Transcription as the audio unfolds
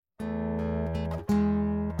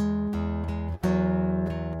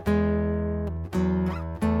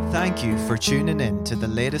Thank you for tuning in to the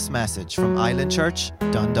latest message from Island Church,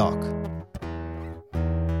 Dundalk.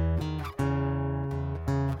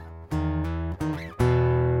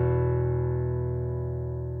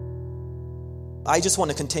 I just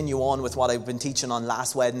want to continue on with what I've been teaching on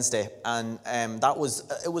last Wednesday, and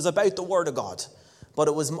it was about the Word of God, but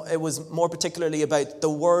it was more particularly about the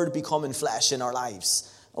Word becoming flesh in our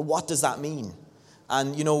lives. What does that mean?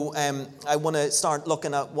 And I want to start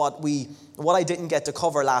looking at what I didn't get to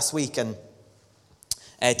cover last week and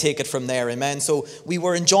take it from there. Amen. So we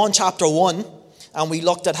were in John chapter 1, and we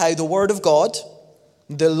looked at how the Word of God,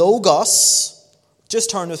 the Logos. Just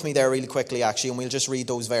turn with me there really quickly, actually, and we'll just read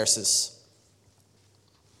those verses.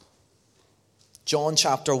 John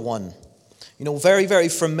chapter 1. Very, very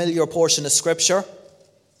familiar portion of Scripture.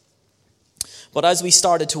 But as we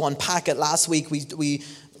started to unpack it last week, we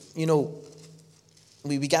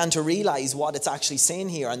began to realize what it's actually saying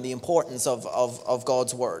here and the importance of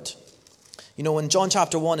God's Word. In John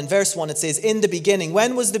chapter 1 and verse 1, it says, in the beginning.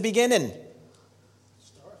 When was the beginning?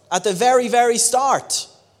 At the very, very start.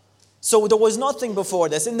 So there was nothing before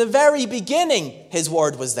this. In the very beginning, His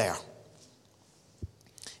Word was there.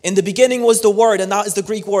 In the beginning was the Word, and that is the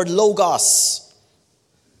Greek word logos.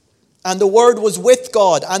 And the Word was with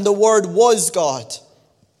God, and the Word was God.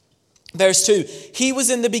 Verse 2, He was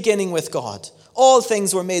in the beginning with God. All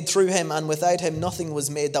things were made through Him, and without Him nothing was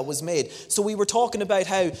made that was made. So we were talking about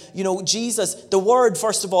how, Jesus, the Word,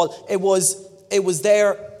 first of all, it was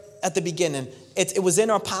there at the beginning. It was in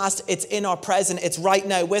our past, it's in our present, it's right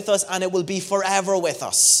now with us, and it will be forever with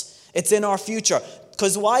us. It's in our future.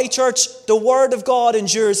 Because why, church? The Word of God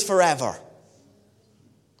endures forever.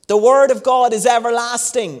 The Word of God is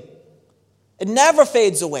everlasting. It never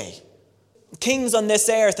fades away. Kings on this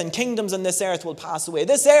earth and kingdoms on this earth will pass away.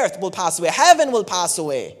 This earth will pass away. Heaven will pass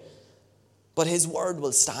away. But His Word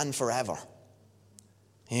will stand forever.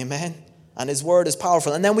 Amen. And His Word is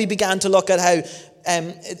powerful. And then we began to look at how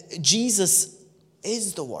Jesus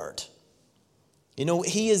is the Word.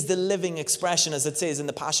 He is the living expression, as it says in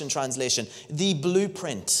the Passion Translation, the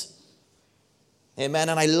blueprint. Amen.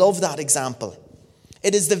 And I love that example.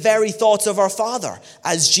 It is the very thoughts of our Father,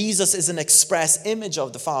 as Jesus is an express image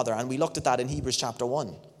of the Father. And we looked at that in Hebrews chapter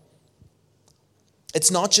 1. It's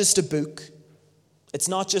not just a book. It's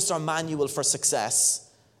not just our manual for success.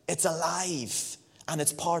 It's alive, and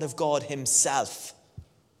it's part of God Himself.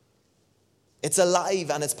 It's alive,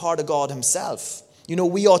 and it's part of God Himself.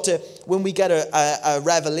 We ought to, when we get a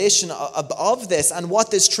revelation of this and what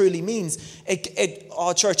this truly means,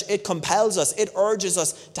 our church, it compels us, it urges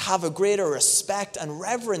us to have a greater respect and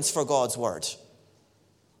reverence for God's Word.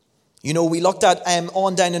 We looked at,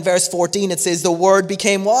 on down in verse 14, it says, the Word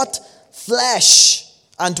became what? Flesh,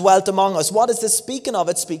 and dwelt among us. What is this speaking of?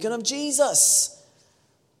 It's speaking of Jesus.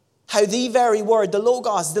 How the very Word, the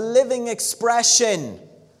Logos, the living expression,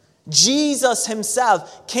 Jesus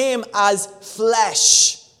Himself came as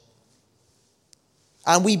flesh.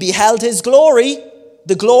 And we beheld His glory,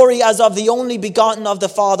 the glory as of the only begotten of the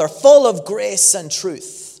Father, full of grace and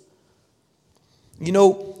truth.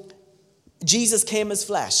 Jesus came as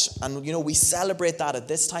flesh. And, we celebrate that at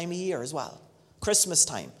this time of year as well. Christmas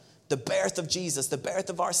time. The birth of Jesus, the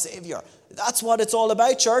birth of our Savior. That's what it's all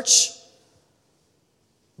about, church.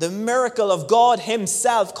 The miracle of God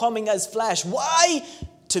Himself coming as flesh. Why?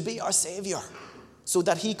 To be our Savior, so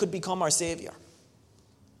that He could become our Savior.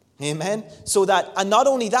 Amen. And not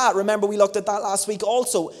only that, remember we looked at that last week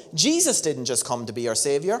also, Jesus didn't just come to be our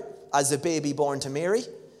Savior as a baby born to Mary.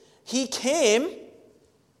 He came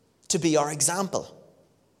to be our example,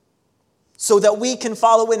 so that we can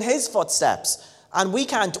follow in His footsteps. And we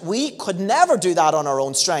could never do that on our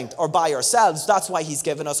own strength or by ourselves. That's why He's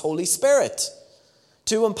given us Holy Spirit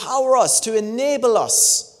to empower us, to enable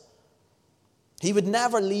us. He would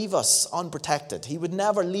never leave us unprotected. He would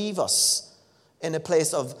never leave us in a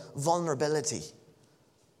place of vulnerability.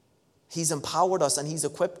 He's empowered us and He's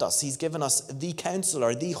equipped us. He's given us the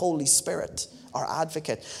Counselor, the Holy Spirit, our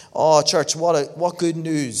Advocate. Oh, church, what good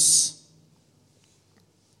news.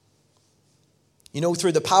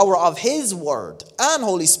 Through the power of His Word and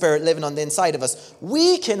Holy Spirit living on the inside of us,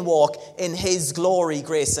 we can walk in His glory,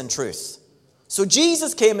 grace, and truth. So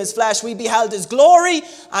Jesus came as flesh, we beheld His glory,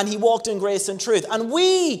 and He walked in grace and truth. And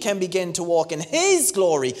we can begin to walk in His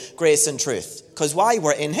glory, grace, and truth. Because why?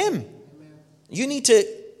 We're in Him. Amen. You need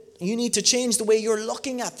to change the way you're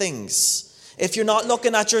looking at things. If you're not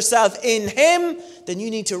looking at yourself in Him, then you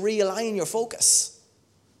need to realign your focus.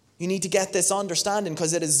 You need to get this understanding,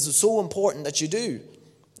 because it is so important that you do.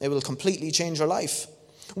 It will completely change your life.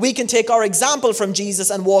 We can take our example from Jesus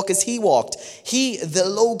and walk as He walked. He, the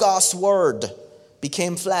Logos Word,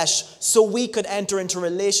 became flesh so we could enter into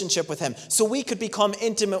relationship with him, so we could become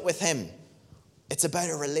intimate with him. It's about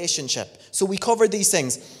a relationship. So we covered these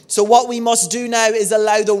things. So what we must do now is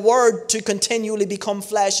allow the word to continually become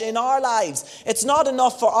flesh in our lives. It's not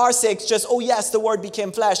enough for our sakes just, oh yes, the word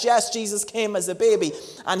became flesh. Yes, Jesus came as a baby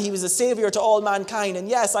and he was a savior to all mankind. And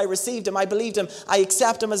yes, I received him, I believed him, I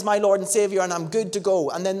accept him as my Lord and Savior, and I'm good to go.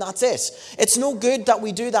 And then that's it. It's no good that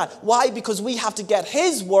we do that. Why? Because we have to get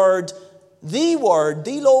his word, the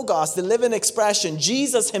Logos, the living expression,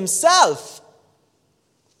 Jesus himself,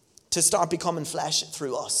 to start becoming flesh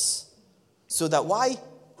through us. So that why?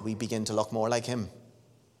 We begin to look more like him.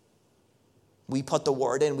 We put the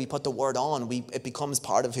word in, we put the word on, it becomes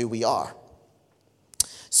part of who we are.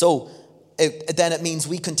 So then it means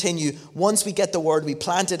we continue, once we get the word, we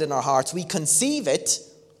plant it in our hearts, we conceive it,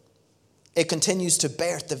 it continues to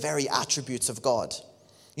birth the very attributes of God.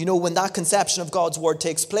 You know, when that conception of God's word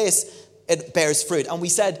takes place, it bears fruit. And we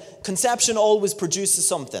said conception always produces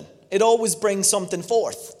something. It always brings something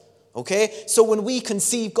forth. Okay? So when we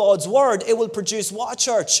conceive God's word, it will produce what,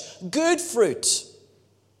 church? Good fruit.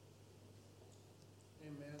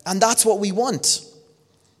 Amen. And that's what we want.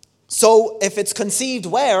 So if it's conceived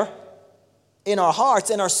where? In our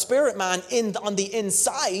hearts, in our spirit man, on the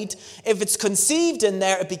inside. If it's conceived in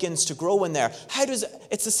there, it begins to grow in there.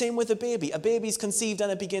 It's the same with a baby. A baby's conceived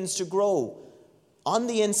and it begins to grow on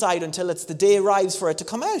the inside until it's the day arrives for it to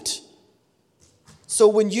come out. So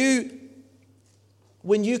when you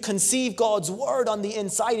conceive God's word on the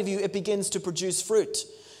inside of you, it begins to produce fruit.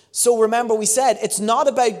 So remember, we said it's not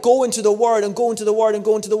about going to the word and going to the word and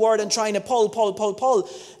going to the word and trying to pull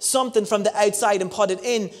something from the outside and put it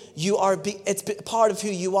in. It's part of who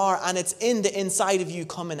you are, and it's in the inside of you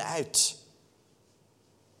coming out.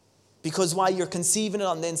 Because while you're conceiving it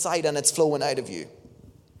on the inside and it's flowing out of you,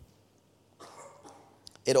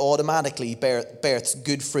 it automatically births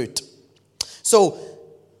good fruit. So,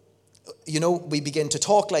 you know, we begin to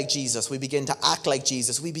talk like Jesus. We begin to act like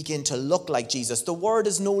Jesus. We begin to look like Jesus. The word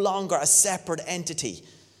is no longer a separate entity.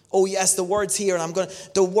 Oh yes, the word's here and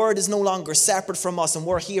the word is no longer separate from us and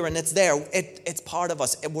we're here and it's there. It's part of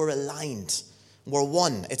us. We're aligned. We're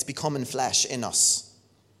one. It's becoming flesh in us.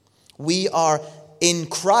 We are in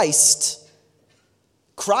Christ.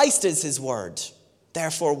 Christ is his word.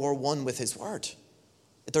 Therefore, we're one with his word.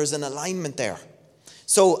 There's an alignment there.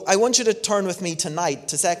 So I want you to turn with me tonight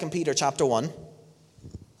to 2 Peter chapter 1.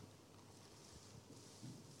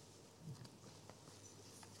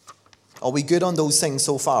 Are we good on those things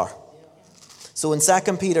so far? So in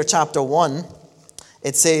 2 Peter chapter 1,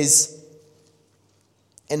 it says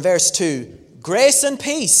in verse 2, grace and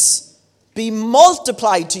peace be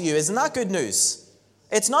multiplied to you. Isn't that good news?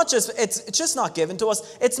 It's just not given to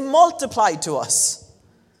us. It's multiplied to us.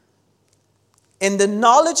 In the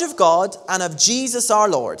knowledge of God and of Jesus our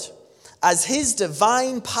Lord, as his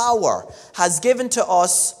divine power has given to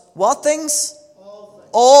us, what things?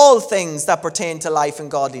 All things that pertain to life and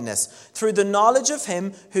godliness, through the knowledge of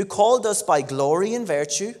him who called us by glory and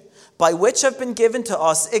virtue, by which have been given to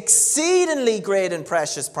us exceedingly great and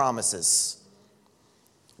precious promises,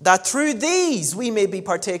 that through these we may be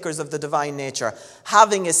partakers of the divine nature,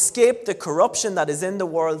 having escaped the corruption that is in the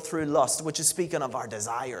world through lust, which is speaking of our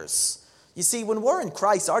desires. You see, when we're in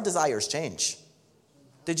Christ, our desires change.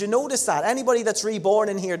 Did you notice that? Anybody that's reborn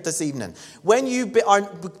in here this evening, when you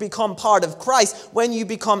become part of Christ, when you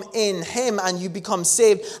become in him and you become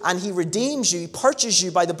saved and he redeems you, purchases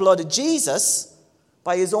you by the blood of Jesus,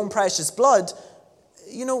 by his own precious blood,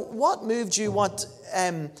 you know, what moved you? What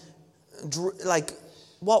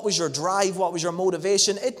was your drive? What was your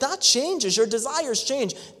motivation? That changes. Your desires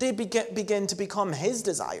change. They begin to become his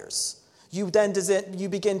desires. You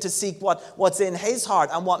begin to seek what's in his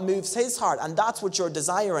heart and what moves his heart. And that's what you're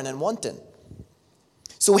desiring and wanting.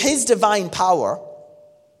 So his divine power,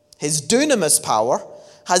 his dunamis power,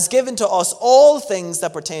 has given to us all things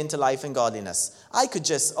that pertain to life and godliness. I could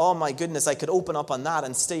open up on that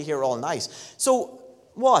and stay here all night. So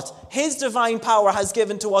what? His divine power has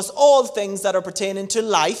given to us all things that are pertaining to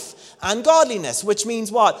life and godliness. Which means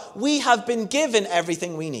what? We have been given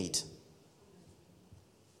everything we need.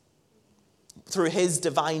 Through his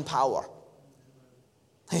divine power.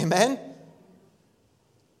 Amen?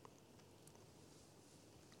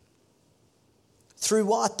 Through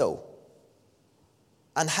what though?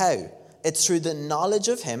 And how? It's through the knowledge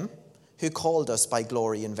of him who called us by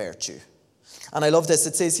glory and virtue. And I love this.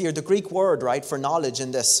 It says here, the Greek word, right, for knowledge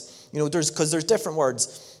in this, you know, there's different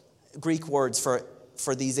words, Greek words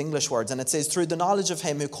for these English words. And it says, through the knowledge of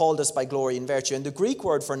him who called us by glory and virtue. And the Greek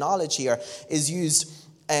word for knowledge here is used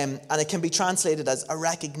and it can be translated as a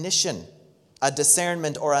recognition, a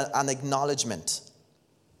discernment, or an acknowledgement.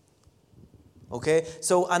 Okay?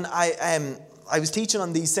 So, and I was teaching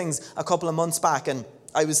on these things a couple of months back, and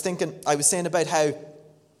I was saying about how,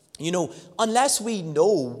 unless we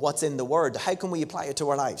know what's in the Word, how can we apply it to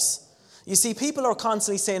our lives? You see, people are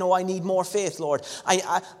constantly saying, I need more faith, Lord.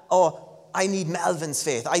 I need Melvin's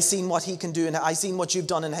faith. I seen what he can do, and I seen what you've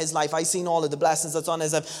done in his life. I seen all of the blessings that's on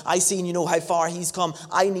his life. I seen, how far he's come.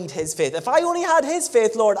 I need his faith. If I only had his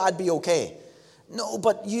faith, Lord, I'd be okay. No,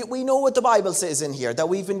 but we know what the Bible says in here, that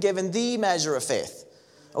we've been given the measure of faith.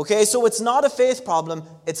 Okay, so it's not a faith problem,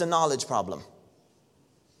 it's a knowledge problem.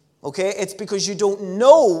 Okay, it's because you don't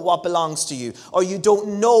know what belongs to you, or you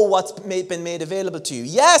don't know what's been made available to you.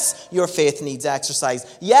 Yes, your faith needs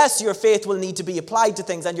exercise. Yes, your faith will need to be applied to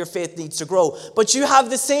things, and your faith needs to grow. But you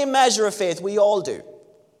have the same measure of faith, we all do.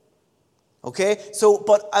 Okay, so,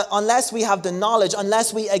 but unless we have the knowledge,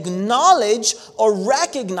 unless we acknowledge or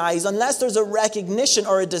recognize, unless there's a recognition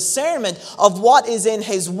or a discernment of what is in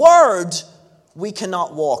His Word, we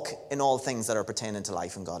cannot walk in all things that are pertaining to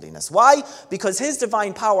life and godliness. Why? Because His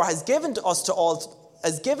divine power has given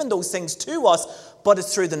those things to us, but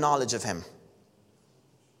it's through the knowledge of Him.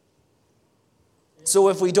 So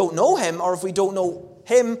if we don't know Him, or if we don't know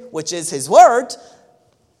Him, which is His Word,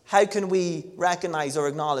 how can we recognize or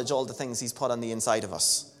acknowledge all the things He's put on the inside of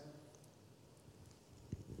us?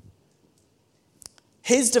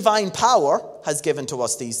 His divine power has given to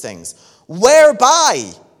us these things,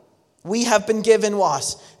 whereby we have been given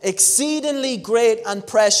what? Exceedingly great and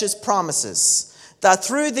precious promises, that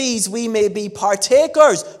through these we may be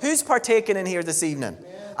partakers. Who's partaking in here this evening?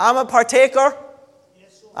 Yeah. I'm a partaker.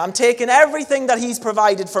 Yes, I'm taking everything that He's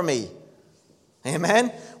provided for me.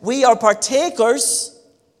 Amen. We are partakers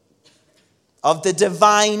of the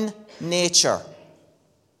divine nature.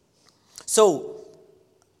 So,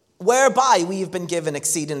 whereby we have been given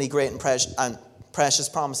exceedingly great and precious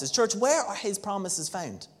promises. Church, where are His promises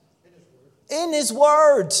found? In His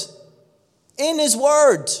Word. In His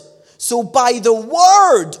Word. So by the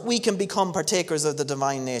Word, we can become partakers of the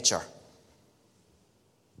divine nature.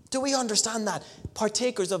 Do we understand that?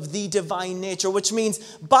 Partakers of the divine nature, which means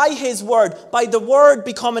by His Word, by the Word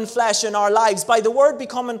becoming flesh in our lives, by the Word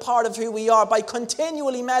becoming part of who we are, by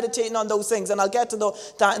continually meditating on those things, and I'll get to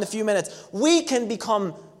that in a few minutes, we can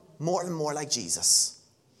become more and more like Jesus.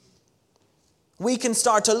 We can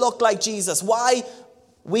start to look like Jesus. Why?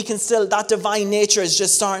 We can still, that divine nature is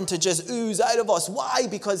just starting to just ooze out of us. Why?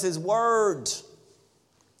 Because His Word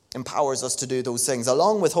empowers us to do those things,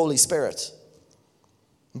 along with Holy Spirit.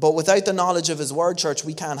 But without the knowledge of His Word, church,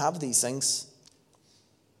 we can't have these things.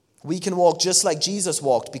 We can walk just like Jesus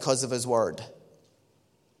walked because of His Word.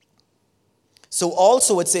 So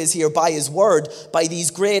also it says here, by His Word, by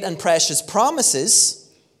these great and precious promises,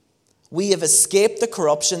 we have escaped the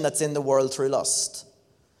corruption that's in the world through lust.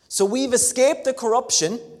 So we've escaped the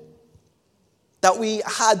corruption that we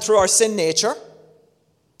had through our sin nature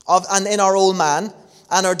and in our old man,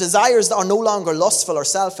 and our desires are no longer lustful or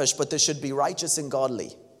selfish, but they should be righteous and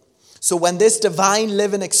godly. So when this divine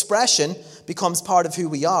living expression becomes part of who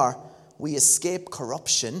we are, we escape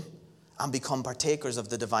corruption and become partakers of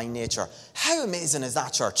the divine nature. How amazing is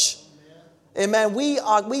that, church? Amen. We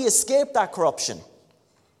escape that corruption.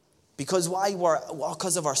 Because why?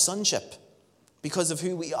 Because of our sonship. Because of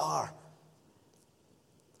who we are.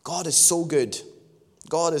 God is so good.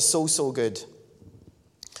 God is so, so good.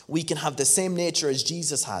 We can have the same nature as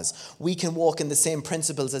Jesus has. We can walk in the same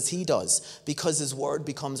principles as He does, because His Word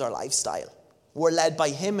becomes our lifestyle. We're led by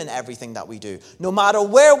Him in everything that we do. No matter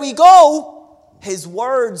where we go, His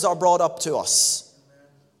words are brought up to us.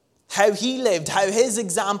 How He lived, how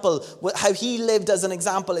He lived as an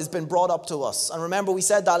example has been brought up to us. And remember, we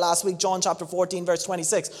said that last week, John chapter 14, verse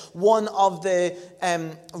 26. One of the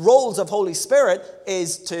roles of Holy Spirit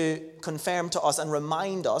is to confirm to us and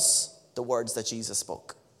remind us the words that Jesus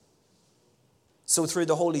spoke. So through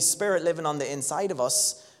the Holy Spirit living on the inside of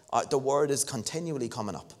us, the word is continually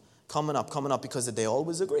coming up, because they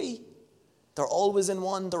always agree. They're always in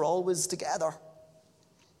one, they're always together.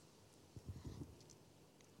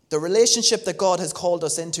 The relationship that God has called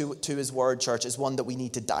us into to His Word, church, is one that we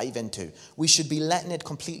need to dive into. We should be letting it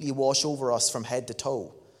completely wash over us from head to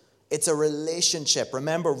toe. It's a relationship.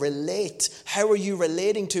 Remember, relate. How are you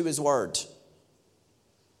relating to His Word?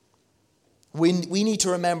 We need to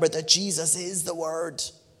remember that Jesus is the Word,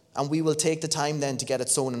 and we will take the time then to get it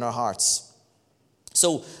sown in our hearts.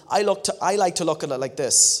 So I like to look at it like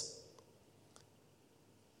this.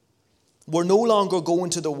 We're no longer going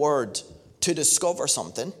to the Word to discover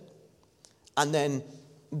something and then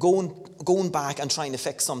going back and trying to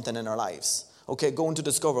fix something in our lives. Okay, going to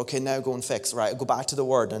discover, okay, now go and fix. Right, I'll go back to the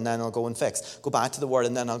Word and then I'll go and fix. Go back to the Word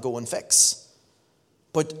and then I'll go and fix.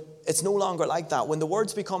 But it's no longer like that. When the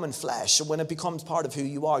word's becoming flesh, when it becomes part of who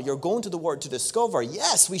you are, you're going to the word to discover.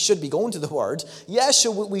 Yes, we should be going to the word. Yes,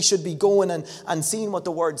 we should be going and seeing what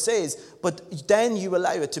the word says. But then you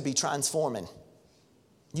allow it to be transforming.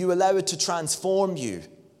 You allow it to transform you.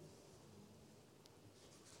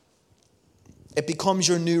 It becomes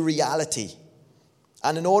your new reality.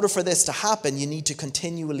 And in order for this to happen, you need to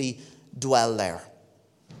continually dwell there.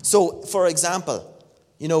 So, for example,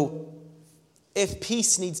 if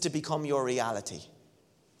peace needs to become your reality,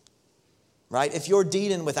 right? If you're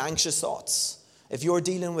dealing with anxious thoughts, if you're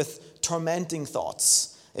dealing with tormenting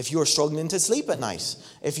thoughts, if you're struggling to sleep at night,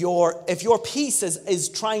 if your peace is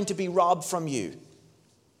trying to be robbed from you,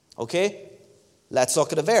 okay? Let's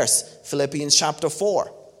look at a verse, Philippians chapter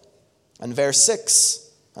 4 and verse 6.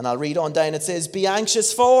 And I'll read on down. It says, "Be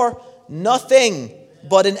anxious for nothing,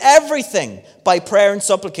 but in everything, by prayer and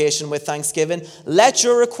supplication with thanksgiving, let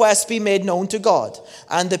your requests be made known to God.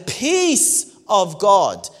 And the peace of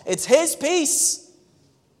God," it's His peace,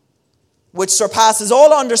 "which surpasses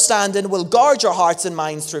all understanding, will guard your hearts and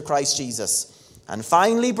minds through Christ Jesus. And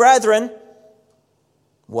finally, brethren,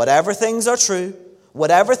 whatever things are true,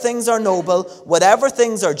 whatever things are noble, whatever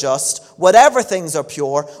things are just, whatever things are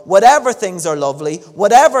pure, whatever things are lovely,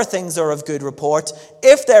 whatever things are of good report,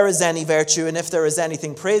 if there is any virtue and if there is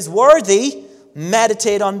anything praiseworthy,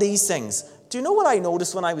 meditate on these things." Do you know what I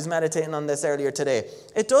noticed when I was meditating on this earlier today?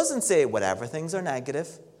 It doesn't say whatever things are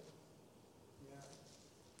negative.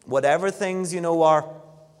 Whatever things, are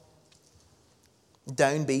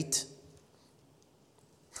downbeat.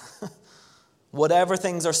 Whatever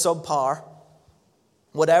things are subpar.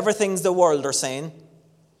 Whatever things the world are saying,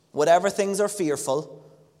 whatever things are fearful.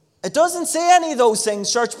 It doesn't say any of those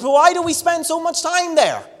things, church. But why do we spend so much time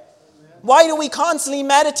there? Why do we constantly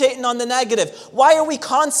meditating on the negative? Why are we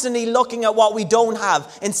constantly looking at what we don't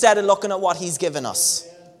have instead of looking at what He's given us?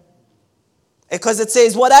 Because it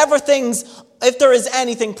says, whatever things, if there is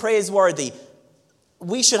anything praiseworthy,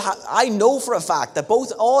 we should have. I know for a fact that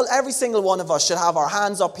every single one of us should have our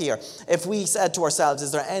hands up here if we said to ourselves,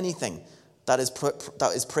 is there anything that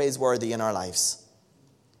is praiseworthy in our lives?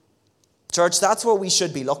 Church, that's where we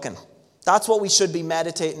should be looking. That's what we should be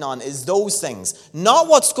meditating on, is those things. Not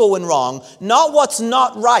what's going wrong, not what's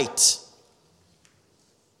not right.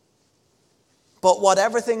 But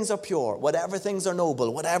whatever things are pure, whatever things are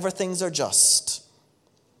noble, whatever things are just,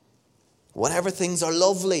 whatever things are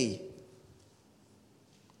lovely.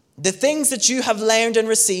 The things that you have learned and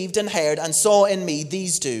received and heard and saw in me,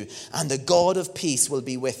 these do, and the God of peace will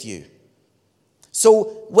be with you.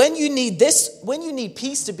 So when you need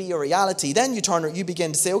peace to be your reality, then you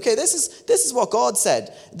begin to say, okay, this is what God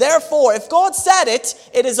said. Therefore, if God said it,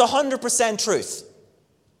 it is 100% truth.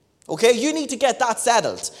 Okay, you need to get that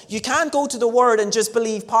settled. You can't go to the Word and just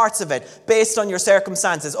believe parts of it based on your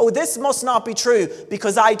circumstances. Oh, this must not be true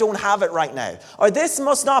because I don't have it right now. Or this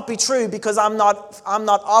must not be true because I'm not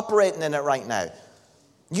operating in it right now.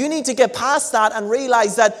 You need to get past that and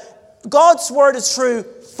realize that God's Word is true,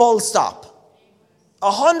 full stop.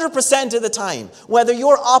 100% of the time, whether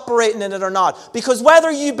you're operating in it or not. Because whether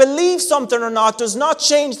you believe something or not does not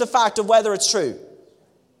change the fact of whether it's true.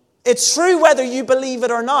 It's true whether you believe it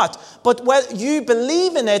or not. But whether you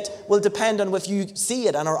believe in it will depend on if you see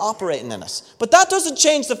it and are operating in it. But that doesn't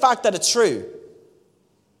change the fact that it's true.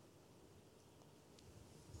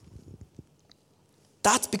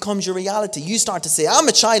 That becomes your reality. You start to say, I'm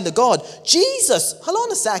a child of God. Jesus, hold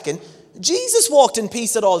on a second. Jesus walked in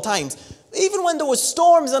peace at all times. Even when there was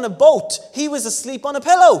storms on a boat, He was asleep on a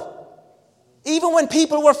pillow. Even when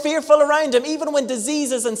people were fearful around Him, even when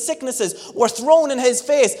diseases and sicknesses were thrown in His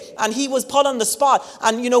face and He was put on the spot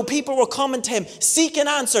and, people were coming to Him, seeking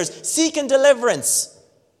answers, seeking deliverance,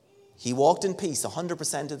 He walked in peace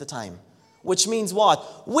 100% of the time. Which means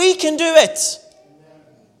what? We can do it.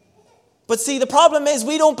 But see, the problem is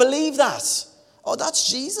we don't believe that. Oh, that's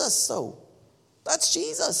Jesus, though. That's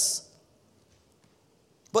Jesus.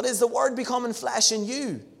 But is the Word becoming flesh in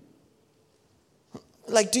you?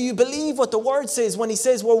 Like, do you believe what the Word says when He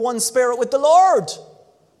says we're one spirit with the Lord?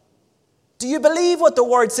 Do you believe what the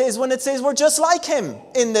Word says when it says we're just like Him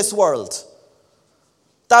in this world?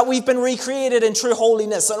 That we've been recreated in true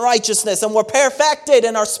holiness and righteousness and we're perfected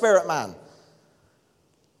in our spirit man.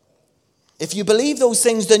 If you believe those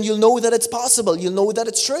things, then you'll know that it's possible. You'll know that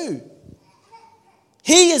it's true.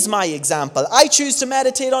 He is my example. I choose to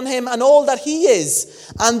meditate on Him and all that He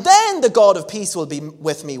is. And then the God of peace will be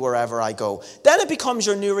with me wherever I go. Then it becomes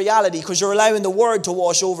your new reality because you're allowing the Word to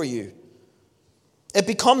wash over you. It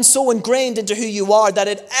becomes so ingrained into who you are that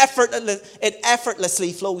it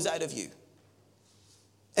effortlessly flows out of you.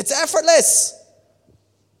 It's effortless.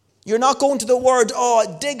 You're not going to the Word,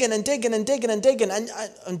 digging and digging and digging and digging.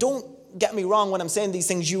 And don't get me wrong when I'm saying these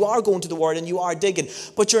things. You are going to the Word and you are digging.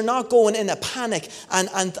 But you're not going in a panic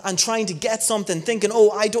and trying to get something, thinking,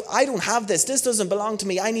 I don't have this. This doesn't belong to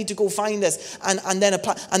me. I need to go find this and then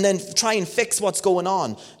apply, and then try and fix what's going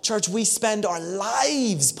on. Church, we spend our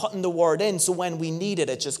lives putting the Word in, so when we need it,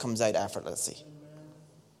 it just comes out effortlessly.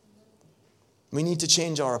 We need to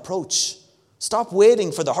change our approach. Stop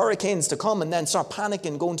waiting for the hurricanes to come and then start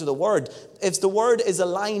panicking, going to the Word. If the Word is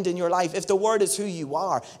aligned in your life, if the Word is who you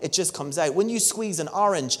are, it just comes out. When you squeeze an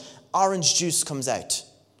orange juice comes out,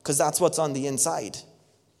 because that's what's on the inside.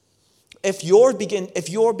 If you're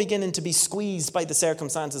beginning to be squeezed by the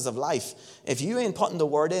circumstances of life, if you ain't putting the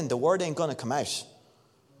Word in, the Word ain't going to come out.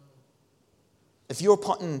 If you're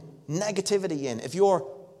putting negativity in, if you're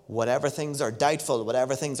whatever things are doubtful,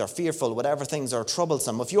 whatever things are fearful, whatever things are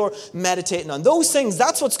troublesome, if you're meditating on those things,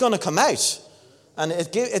 that's what's going to come out. And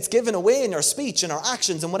it's given away in our speech and our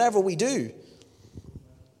actions and whatever we do.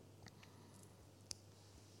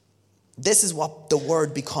 This is what the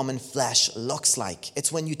Word becoming flesh looks like.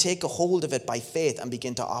 It's when you take a hold of it by faith and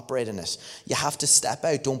begin to operate in it. You have to step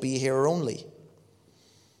out. Don't be a hearer only.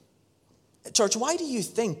 Church, why do you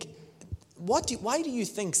think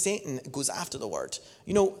Satan goes after the Word?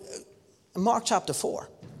 You know, in Mark chapter 4,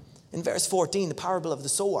 in verse 14, the parable of the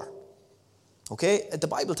sower. Okay, the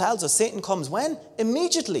Bible tells us Satan comes when?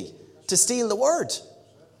 Immediately to steal the Word.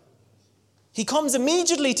 He comes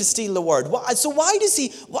immediately to steal the Word. So why does he,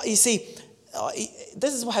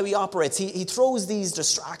 this is how he operates. He throws these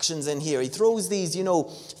distractions in here. He throws these,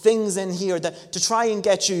 things in here that to try and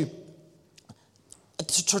get you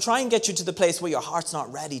to the place where your heart's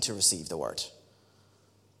not ready to receive the Word.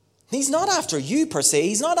 He's not after you per se.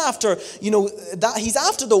 He's not after, that. He's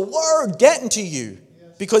after the Word getting to you.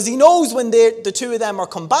 Because he knows when the two of them are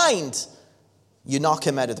combined, you knock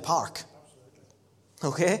him out of the park.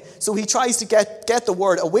 Okay? So he tries to get the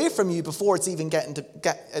Word away from you before it's even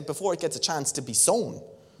before it gets a chance to be sown.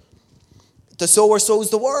 The sower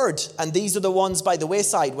sows the Word, and these are the ones by the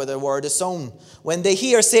wayside where the Word is sown. When they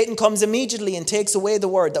hear, Satan comes immediately and takes away the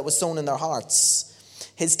Word that was sown in their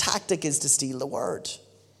hearts. His tactic is to steal the Word,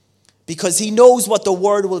 because he knows what the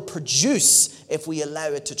Word will produce if we allow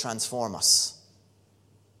it to transform us.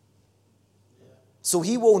 So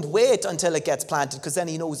he won't wait until it gets planted, because then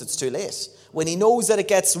he knows it's too late. When he knows that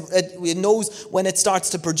he knows when it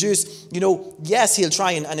starts to produce, yes, he'll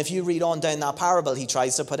try and if you read on down that parable, he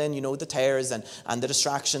tries to put in, the tares and the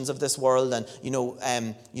distractions of this world and,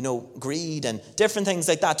 greed and different things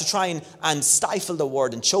like that to try and stifle the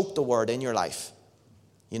Word and choke the Word in your life,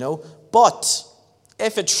 But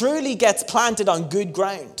if it truly gets planted on good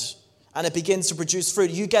ground, and it begins to produce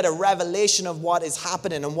fruit, you get a revelation of what is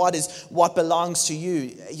happening and what belongs to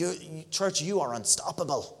you. Church, you are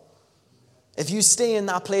unstoppable. If you stay in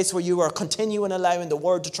that place where you are continuing allowing the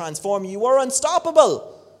Word to transform you, you are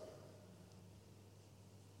unstoppable.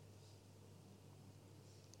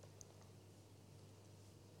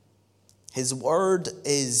 His Word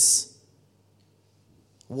is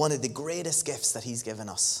one of the greatest gifts that He's given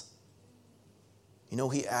us.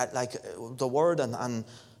 The Word and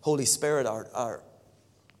Holy Spirit are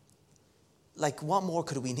like, what more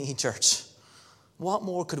could we need, church? What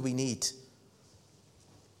more could we need?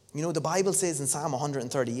 The Bible says in Psalm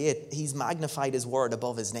 138, He's magnified His Word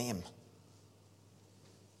above His name.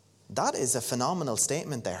 That is a phenomenal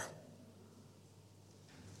statement there.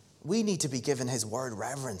 We need to be given His Word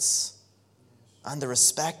reverence and the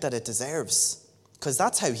respect that it deserves, because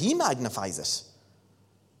that's how He magnifies it.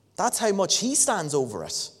 That's how much He stands over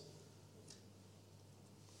it.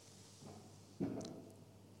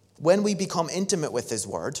 When we become intimate with His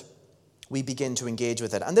Word, we begin to engage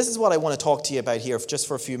with it. And this is what I want to talk to you about here just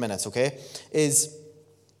for a few minutes, okay? Is,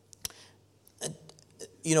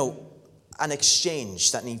 an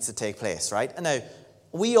exchange that needs to take place, right? And now,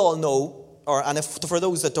 we all know, for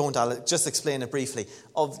those that don't, I'll just explain it briefly,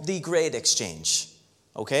 of the great exchange,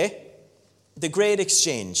 okay? The great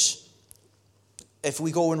exchange. If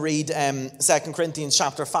we go and read 2 Corinthians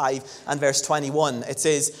chapter 5 and verse 21, it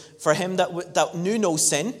says, "For him that knew no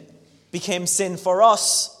sin became sin for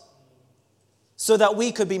us, so that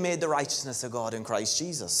we could be made the righteousness of God in Christ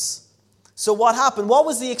Jesus." So what happened? What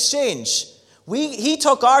was the exchange? He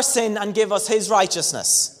took our sin and gave us His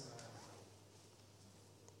righteousness.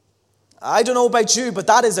 I don't know about you, but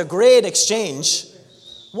that is a great exchange.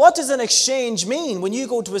 What does an exchange mean? When you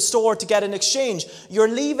go to a store to get an exchange, you're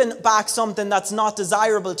leaving back something that's not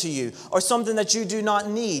desirable to you, or something that you do not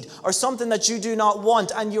need, or something that you do not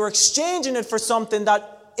want, and you're exchanging it for something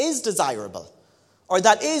that is desirable, or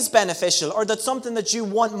that is beneficial, or that's something that you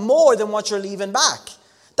want more than what you're leaving back.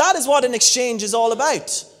 That is what an exchange is all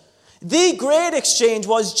about. The great exchange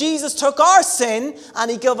was Jesus took our sin and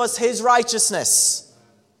he gave us his righteousness.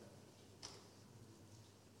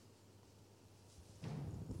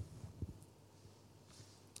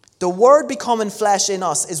 The word becoming flesh in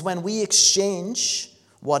us is when we exchange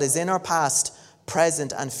what is in our past,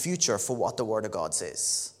 present, and future for what the word of God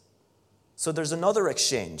says. So there's another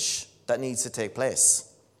exchange that needs to take place.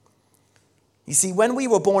 You see, when we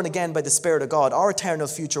were born again by the Spirit of God, our eternal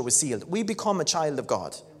future was sealed. We become a child of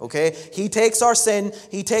God, okay? He takes our sin,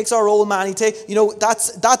 he takes our old man,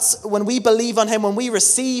 that's when we believe on him, when we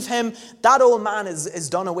receive him, that old man is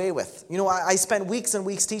done away with. I spent weeks and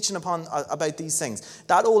weeks teaching about these things.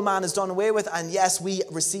 That old man is done away with, and yes, we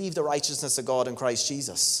receive the righteousness of God in Christ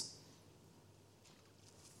Jesus.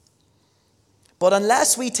 But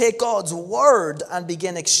unless we take God's word and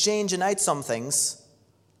begin exchanging out some things,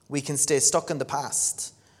 we can stay stuck in the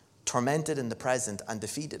past, tormented in the present, and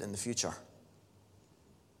defeated in the future.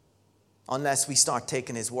 Unless we start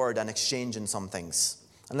taking his word and exchanging some things.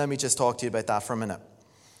 And let me just talk to you about that for a minute.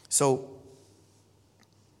 So,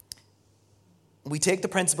 we take the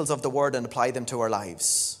principles of the word and apply them to our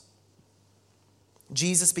lives.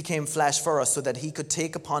 Jesus became flesh for us so that he could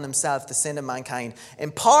take upon himself the sin of mankind,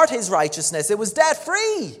 impart his righteousness. It was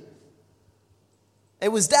debt-free. It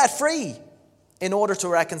was debt-free. In order to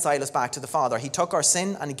reconcile us back to the Father. He took our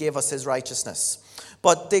sin and he gave us his righteousness.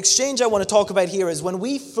 But the exchange I want to talk about here is when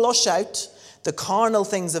we flush out the carnal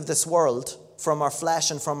things of this world from our flesh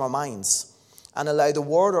and from our minds and allow the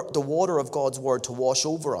water of God's word to wash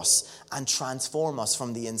over us and transform us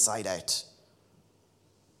from the inside out.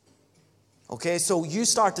 Okay, so you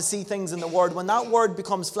start to see things in the word. When that word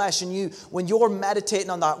becomes flesh in you, when you're meditating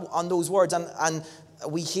on those words, and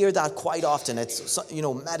we hear that quite often. It's,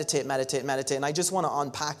 meditate. And I just want to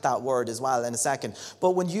unpack that word as well in a second.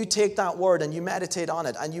 But when you take that word and you meditate on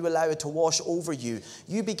it and you allow it to wash over you,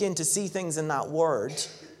 you begin to see things in that word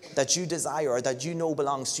that you desire, that you know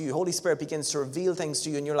belongs to you. Holy Spirit begins to reveal things to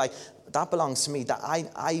you and you're like, that belongs to me. That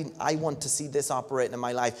I want to see this operating in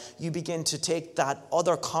my life. You begin to take that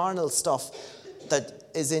other carnal stuff that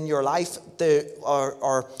is in your life,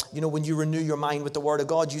 when you renew your mind with the word of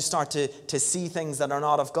God, you start to see things that are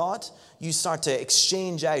not of God. You start to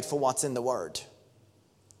exchange out for what's in the word.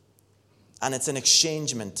 And it's an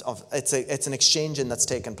exchangement it's an exchanging that's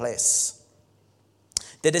taken place.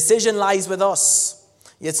 The decision lies with us.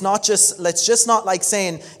 It's just not like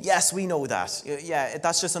saying, yes, we know that. Yeah,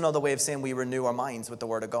 that's just another way of saying we renew our minds with the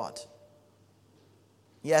word of God.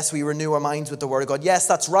 Yes, we renew our minds with the word of God. Yes,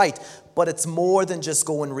 that's right. But it's more than just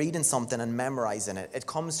going reading something and memorizing it. It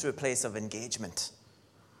comes to a place of engagement.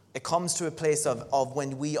 It comes to a place of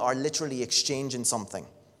when we are literally exchanging something.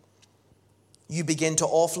 You begin to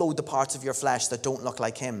offload the parts of your flesh that don't look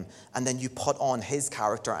like him, and then you put on his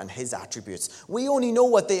character and his attributes. We only know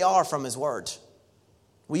what they are from his word.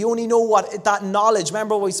 We only know what that knowledge,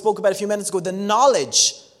 remember what we spoke about a few minutes ago, the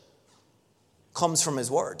knowledge comes from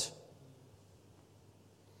his word.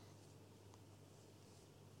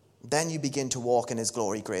 Then you begin to walk in his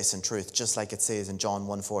glory, grace, and truth, just like it says in John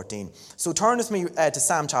 1:14. So turn with me to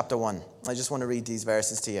Psalm chapter 1. I just want to read these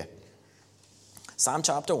verses to you. Psalm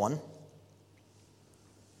chapter 1.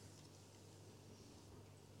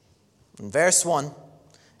 In verse 1,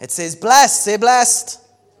 it says, blessed, say blessed.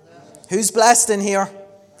 Who's blessed in here?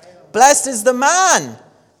 Blessed is the man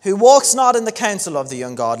who walks not in the counsel of the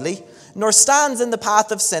ungodly, nor stands in the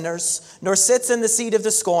path of sinners, nor sits in the seat of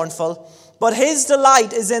the scornful, but his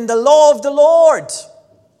delight is in the law of the Lord.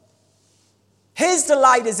 His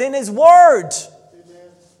delight is in his word. Amen.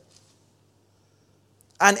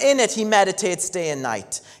 And in it he meditates day and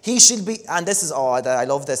night. He shall be, and this is, I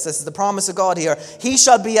love this. This is the promise of God here. He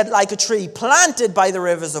shall be like a tree planted by the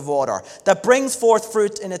rivers of water, that brings forth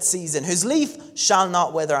fruit in its season, whose leaf shall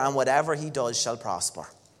not wither, and whatever he does shall prosper.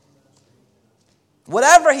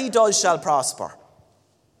 Whatever he does shall prosper.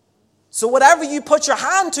 So whatever you put your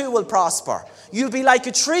hand to will prosper. You'll be like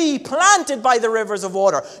a tree planted by the rivers of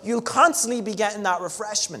water. You'll constantly be getting that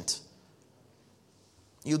refreshment.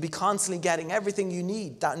 You'll be constantly getting everything you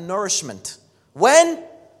need, that nourishment. When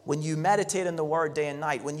you meditate in the word day and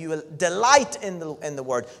night, when you delight in the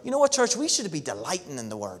word. You know what, church? We should be delighting in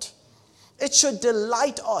the word. It should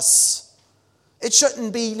delight us. It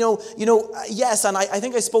shouldn't be, yes, and I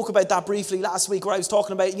think I spoke about that briefly last week where I was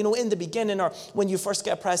talking about, in the beginning or when you first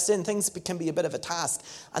get pressed in, things can be a bit of a task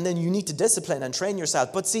and then you need to discipline and train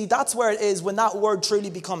yourself. But see, that's where it is when that word truly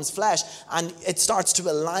becomes flesh and it starts to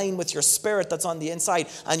align with your spirit that's on the inside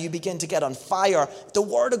and you begin to get on fire. The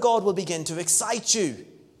word of God will begin to excite you.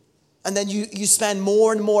 And then you spend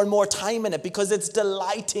more and more and more time in it because it's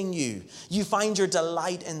delighting you. You find your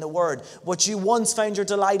delight in the word. What you once found your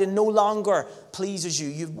delight in no longer pleases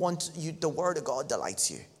you. The word of God delights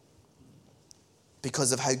you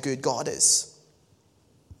because of how good God is.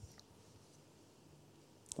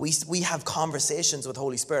 We have conversations with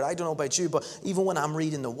Holy Spirit. I don't know about you, but even when I'm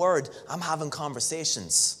reading the word, I'm having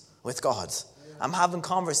conversations with God. I'm having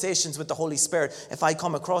conversations with the Holy Spirit. If I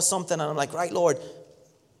come across something and I'm like, right, Lord,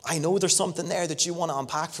 I know there's something there that you want to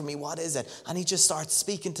unpack for me. What is it? And he just starts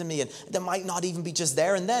speaking to me. And there might not even be just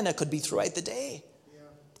there and then. It could be throughout the day.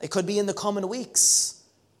 It could be in the coming weeks.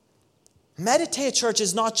 Meditate, church,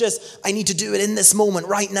 is not just, I need to do it in this moment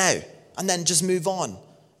right now and then just move on.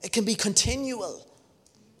 It can be continual.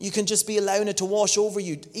 You can just be allowing it to wash over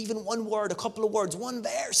you. Even one word, a couple of words, one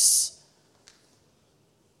verse.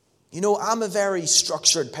 You know, I'm a very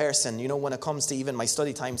structured person, you know, when it comes to even my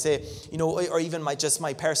study time, say, you know, or even my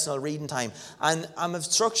personal reading time. And I'm a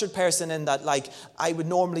structured person in that, like, I would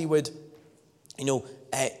normally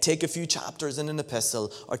take a few chapters in an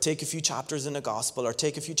epistle, or take a few chapters in a gospel, or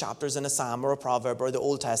take a few chapters in a psalm or a proverb or the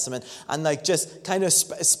Old Testament, and like just kind of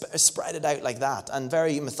spread it out like that, and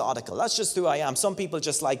very methodical. That's just who I am. Some people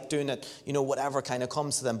just like doing it, you know, whatever kind of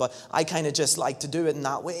comes to them, but I kind of just like to do it in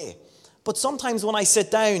that way. But sometimes when I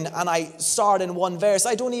sit down and I start in one verse,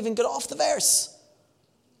 I don't even get off the verse.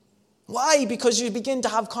 Why? Because you begin to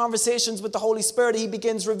have conversations with the Holy Spirit. He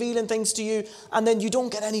begins revealing things to you, and then you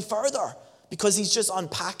don't get any further because he's just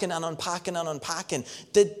unpacking and unpacking and unpacking.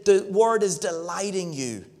 The word is delighting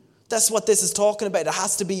you. That's what this is talking about. It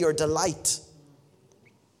has to be your delight.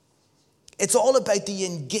 It's all about the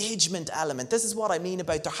engagement element. This is what I mean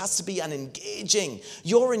about there has to be an engaging.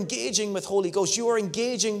 You're engaging with Holy Ghost. You are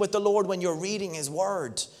engaging with the Lord when you're reading his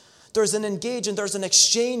word. There's an engaging, there's an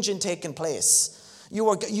exchanging taking place. You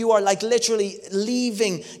are like literally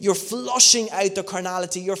leaving, you're flushing out the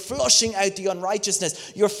carnality, you're flushing out the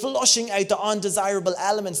unrighteousness, you're flushing out the undesirable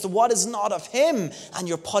elements, the what is not of him, and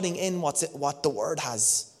you're putting in what the word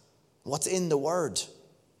has, what's in the word.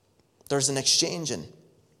 There's an exchanging.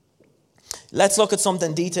 Let's look at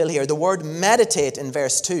something detail here. The word meditate in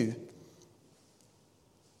verse 2.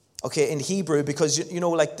 Okay, in Hebrew, because you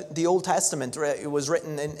know, like the Old Testament, it was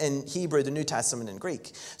written in Hebrew, the New Testament in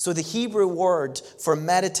Greek. So the Hebrew word for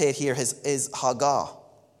meditate here is hagah,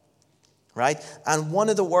 right? And one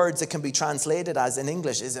of the words that can be translated as in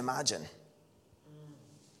English is imagine.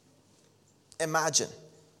 Imagine.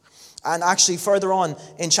 And actually further on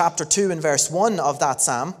in chapter 2 and verse 1 of that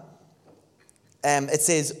psalm, it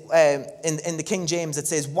says, in the King James, it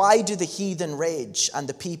says, why do the heathen rage and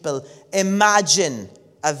the people imagine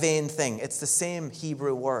a vain thing? It's the same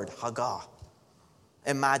Hebrew word, hagah.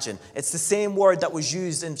 Imagine. It's the same word that was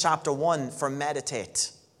used in chapter 1 for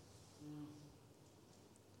meditate.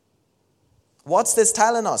 What's this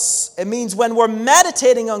telling us? It means when we're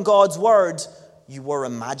meditating on God's word, we're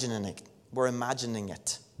imagining it. We're imagining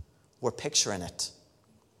it. We're picturing it.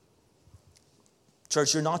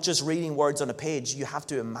 Church, you're not just reading words on a page. You have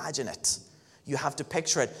to imagine it. You have to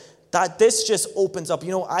picture it. That this just opens up.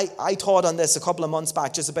 You know, I taught on this a couple of months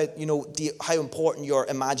back, just about, you know, how important your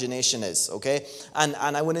imagination is, okay? And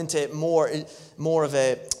I went into more of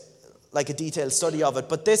a detailed study of it.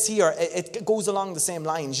 But this here, it goes along the same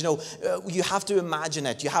lines. You know, you have to imagine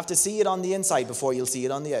it. You have to see it on the inside before you'll see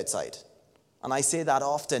it on the outside. And I say that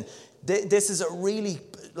often. This is a really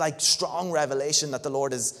strong revelation that the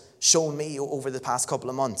Lord has shown me over the past couple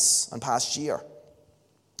of months and past year.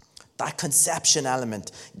 That conception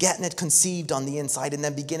element, getting it conceived on the inside and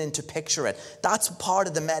then beginning to picture it. That's part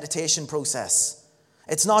of the meditation process.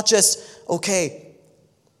 It's not just, okay,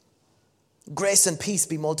 grace and peace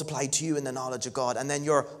be multiplied to you in the knowledge of God, and then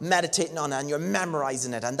you're meditating on it and you're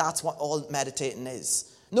memorizing it, and that's what all meditating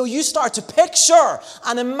is. No, you start to picture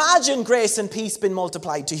and imagine grace and peace being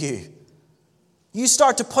multiplied to you. You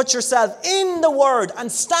start to put yourself in the word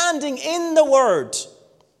and standing in the word.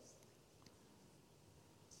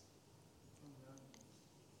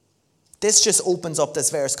 This just opens up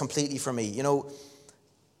this verse completely for me. You know,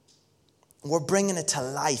 we're bringing it to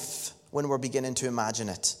life when we're beginning to imagine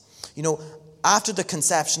it. You know, after the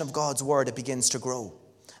conception of God's word, it begins to grow.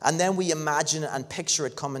 And then we imagine it and picture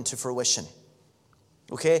it coming to fruition.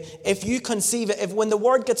 Okay? If you conceive it, when the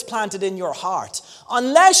word gets planted in your heart,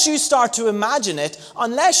 unless you start to imagine it,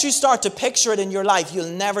 unless you start to picture it in your life, you'll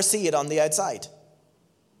never see it on the outside.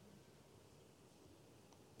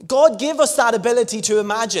 God gave us that ability to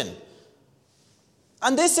imagine.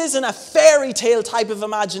 And this isn't a fairy tale type of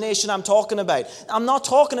imagination I'm talking about. I'm not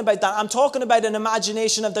talking about that. I'm talking about an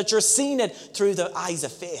imagination of that you're seeing it through the eyes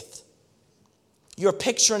of faith. You're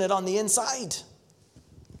picturing it on the inside.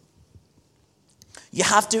 You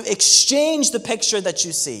have to exchange the picture that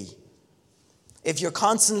you see. If you're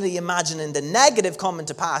constantly imagining the negative coming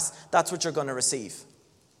to pass, that's what you're going to receive.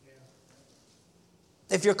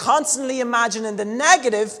 If you're constantly imagining the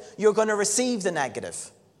negative, you're going to receive the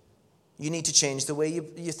negative. You need to change the way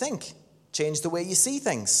you think. Change the way you see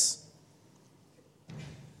things.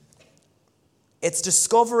 It's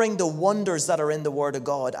discovering the wonders that are in the Word of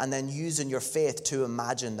God and then using your faith to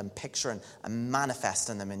imagine them, picturing and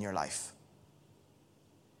manifesting them in your life.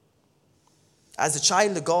 As a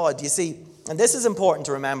child of God, you see, and this is important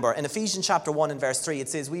to remember, in Ephesians chapter 1 and verse 3, it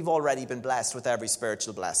says, we've already been blessed with every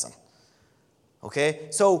spiritual blessing. Okay?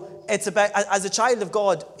 So it's about, as a child of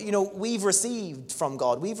God, we've received from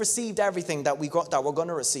God. We've received everything that we're going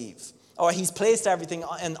to receive. Or He's placed everything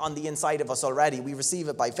on the inside of us already. We receive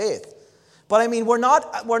it by faith. But I mean, we're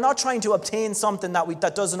not trying to obtain something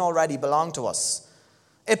that doesn't already belong to us.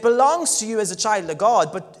 It belongs to you as a child of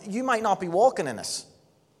God, but you might not be walking in it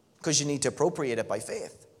because you need to appropriate it by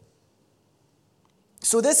faith.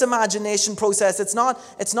 So this imagination process, it's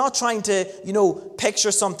not trying to,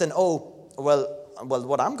 picture something, well,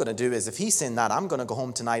 what I'm going to do is if he's saying that, I'm going to go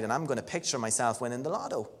home tonight and I'm going to picture myself winning the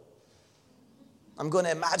lotto. I'm going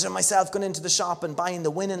to imagine myself going into the shop and buying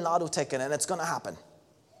the winning lotto ticket, and it's going to happen.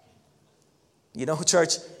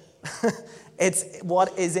 Church, it's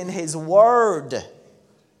what is in His Word.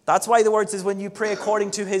 That's why the Word says when you pray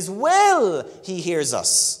according to His will, He hears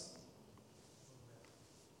us.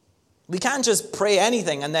 We can't just pray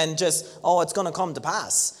anything and then just, it's going to come to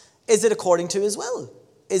pass. Is it according to His will?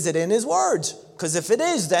 Is it in His Word? Because if it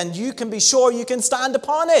is, then you can be sure you can stand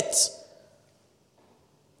upon it.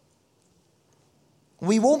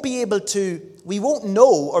 We won't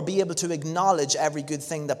know or be able to acknowledge every good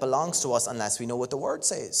thing that belongs to us unless we know what the Word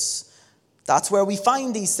says. That's where we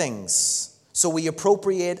find these things. So we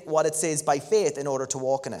appropriate what it says by faith in order to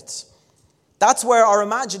walk in it. That's where our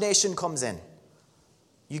imagination comes in.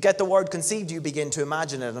 You get the word conceived, you begin to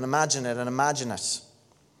imagine it and imagine it and imagine it.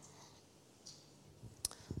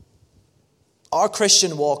 Our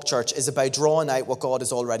Christian walk, church, is about drawing out what God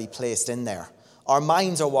has already placed in there. Our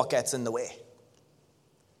minds are what gets in the way.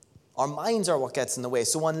 Our minds are what gets in the way.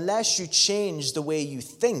 So unless you change the way you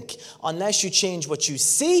think, unless you change what you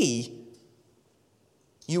see,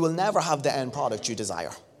 you will never have the end product you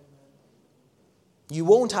desire. You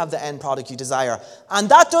won't have the end product you desire. And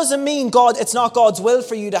that doesn't mean it's not God's will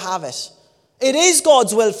for you to have it. It is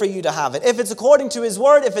God's will for you to have it. If it's according to His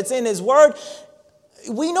Word, if it's in His Word,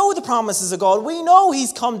 we know the promises of God. We know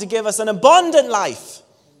He's come to give us an abundant life.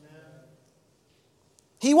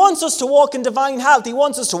 He wants us to walk in divine health. He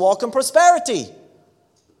wants us to walk in prosperity.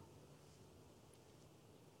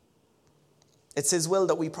 It's His will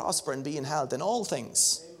that we prosper and be in health in all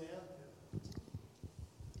things. Amen.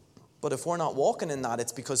 But if we're not walking in that,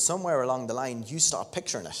 it's because somewhere along the line you stop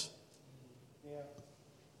picturing it. Yeah.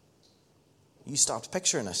 You stopped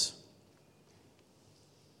picturing it.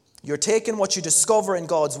 You're taking what you discover in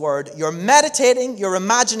God's Word, you're meditating, you're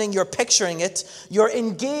imagining, you're picturing it, you're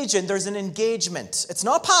engaging. There's an engagement. It's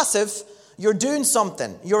not passive. You're doing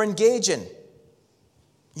something. You're engaging.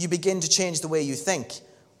 You begin to change the way you think.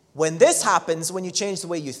 When this happens, when you change the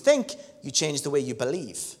way you think, you change the way you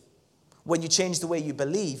believe. When you change the way you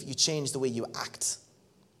believe, you change the way you act.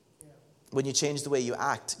 When you change the way you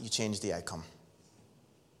act, you change the outcome.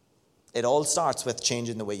 It all starts with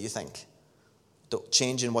changing the way you think.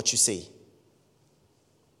 Changing what you see.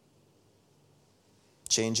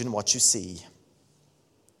 Changing what you see.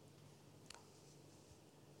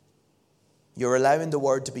 You're allowing the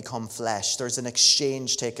Word to become flesh. There's an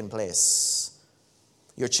exchange taking place.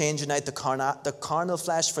 You're changing out the carnal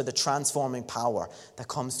flesh for the transforming power that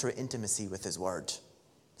comes through intimacy with His Word.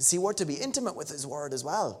 You see, we're to be intimate with His Word as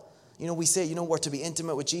well. We say, we're to be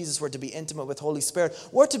intimate with Jesus. We're to be intimate with Holy Spirit.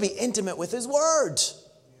 We're to be intimate with His Word.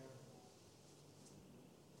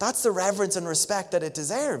 That's the reverence and respect that it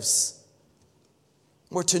deserves.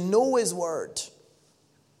 We're to know His Word.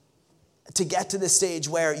 To get to the stage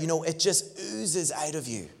where, it just oozes out of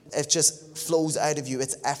you. It just flows out of you.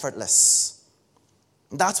 It's effortless.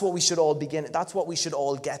 That's what we should all begin. That's what we should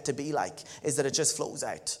all get to be like, is that it just flows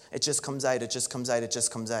out. It just comes out. It just comes out. It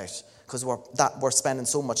just comes out. Because we're spending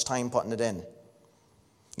so much time putting it in.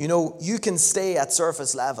 You can stay at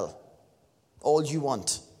surface level all you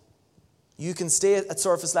want. You can stay at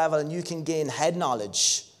surface level and you can gain head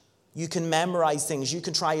knowledge. You can memorize things. You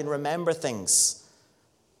can try and remember things.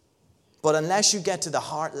 But unless you get to the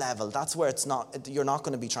heart level, that's where you're not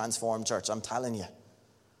going to be transformed, church. I'm telling you.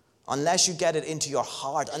 Unless you get it into your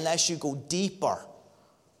heart, unless you go deeper,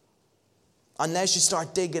 unless you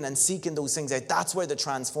start digging and seeking those things out, that's where the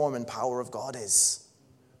transforming power of God is.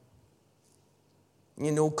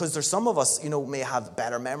 Because there's some of us, may have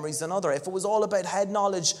better memories than others. If it was all about head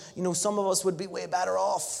knowledge, some of us would be way better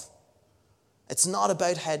off. It's not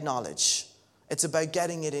about head knowledge. It's about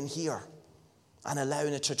getting it in here and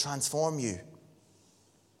allowing it to transform you.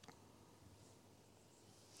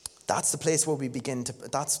 That's the place where we begin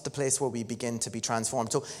to be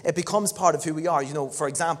transformed. So it becomes part of who we are. For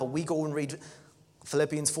example, we go and read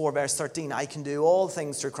Philippians 4 verse 13. I can do all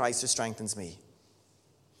things through Christ who strengthens me.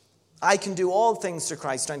 I can do all things through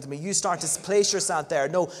Christ strengthens me. You start to place yourself there.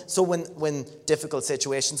 No, so when difficult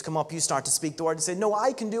situations come up, you start to speak the word and say, no,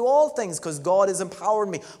 I can do all things because God is empowering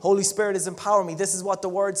me. Holy Spirit is empowering me. This is what the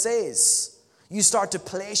word says. You start to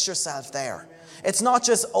place yourself there. It's not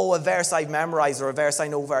just, a verse I've memorized or a verse I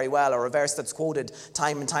know very well or a verse that's quoted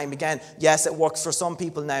time and time again. Yes, it works for some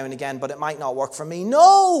people now and again, but it might not work for me.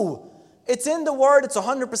 No! It's in the word, it's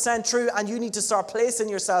 100% true, and you need to start placing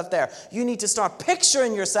yourself there. You need to start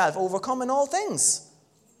picturing yourself overcoming all things.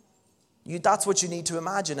 That's what you need to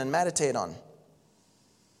imagine and meditate on.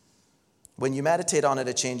 When you meditate on it,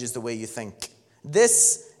 it changes the way you think.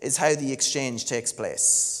 This is how the exchange takes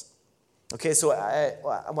place. Okay, so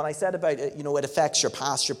when I said about it, it affects your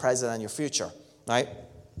past, your present, and your future, right?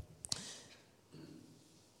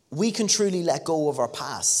 We can truly let go of our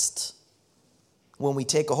past when we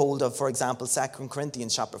take a hold of, for example, 2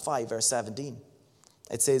 Corinthians chapter 5, verse 17.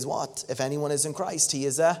 It says what? If anyone is in Christ, he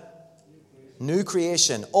is a new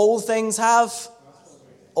creation. All things have.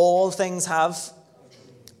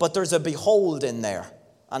 But there's a behold in there.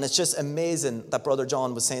 And it's just amazing that Brother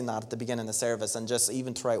John was saying that at the beginning of the service, and just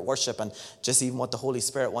even throughout worship, and just even what the Holy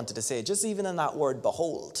Spirit wanted to say, just even in that word,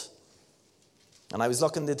 behold. And I was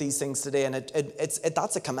looking at these things today, and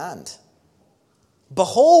that's a command.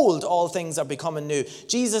 Behold, all things are becoming new.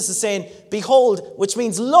 Jesus is saying, behold, which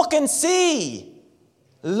means look and see.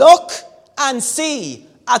 Look and see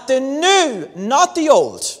at the new, not the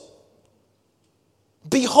old.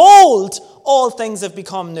 Behold, all things have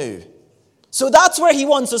become new. So that's where he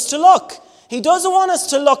wants us to look. He doesn't want us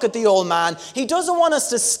to look at the old man. He doesn't want us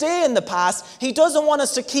to stay in the past. He doesn't want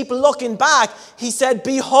us to keep looking back. He said,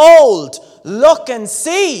 behold, look and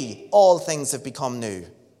see, all things have become new.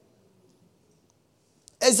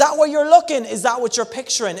 Is that where you're looking? Is that what you're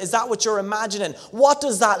picturing? Is that what you're imagining? What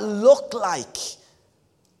does that look like?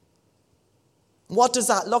 What does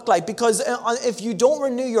that look like? Because if you don't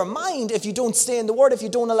renew your mind, if you don't stay in the word, if you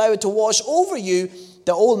don't allow it to wash over you,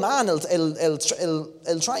 the old man,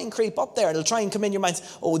 it'll try and creep up there. It'll try and come in your mind.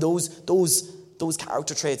 Oh, those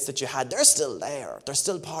character traits that you had, they're still there. They're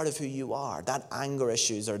still part of who you are. That anger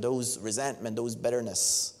issues or those resentment, those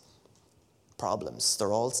bitterness problems,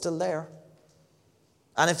 they're all still there.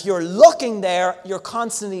 And if you're looking there, you're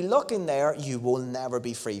constantly looking there, you will never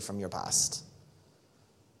be free from your past.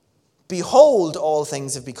 Behold, all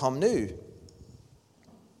things have become new.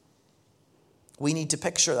 We need to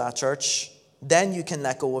picture that, church. Then you can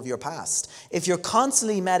let go of your past. If you're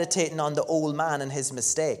constantly meditating on the old man and his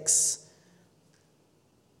mistakes,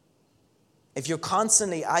 if you're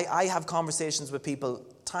constantly, I have conversations with people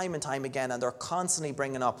time and time again, and they're constantly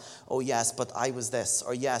bringing up, oh yes, but I was this,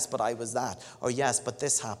 or yes, but I was that, or yes, but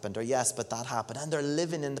this happened, or yes, but that happened, and they're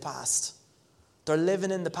living in the past. They're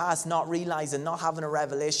living in the past, not realizing, not having a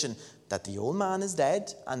revelation that the old man is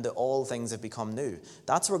dead and that all things have become new.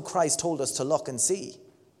 That's where Christ told us to look and see.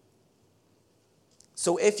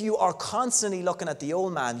 So if you are constantly looking at the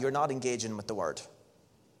old man, you're not engaging with the word.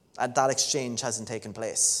 And that exchange hasn't taken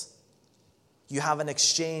place. You haven't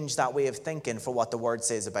exchanged that way of thinking for what the word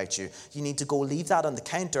says about you. You need to go leave that on the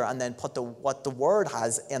counter and then put what the word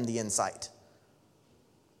has in the inside.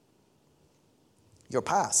 Your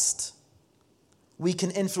past. We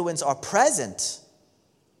can influence our present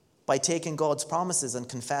by taking God's promises and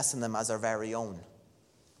confessing them as our very own.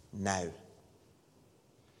 Now.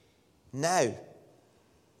 Now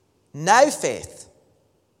faith.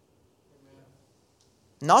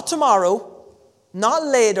 Not tomorrow. Not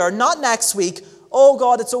later, not next week. Oh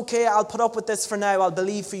God, it's okay, I'll put up with this for now. I'll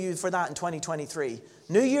believe for you for that in 2023.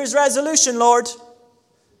 New Year's resolution, Lord.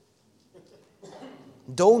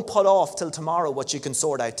 Don't put off till tomorrow what you can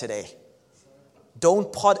sort out today.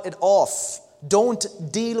 Don't put it off. Don't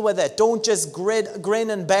deal with it. Don't just grin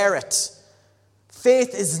and bear it.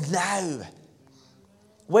 Faith is now.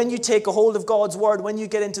 When you take a hold of God's word, when you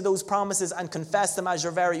get into those promises and confess them as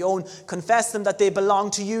your very own, confess them that they belong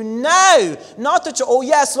to you now. Not that oh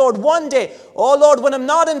yes, Lord, one day. Oh Lord, when I'm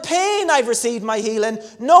not in pain, I've received my healing.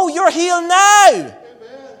 No, you're healed now. Amen.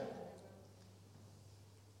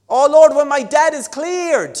 Oh Lord, when my debt is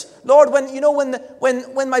cleared. Lord,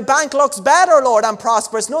 when my bank looks better, Lord, I'm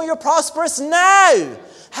prosperous. No, you're prosperous now.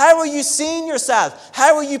 How are you seeing yourself?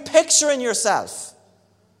 How are you picturing yourself?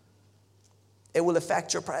 It will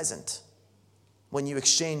affect your present. When you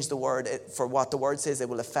exchange the word for what the word says, it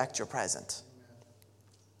will affect your present.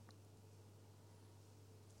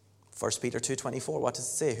 1 Peter 2:24, what does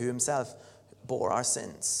it say? Who himself bore our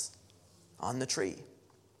sins on the tree,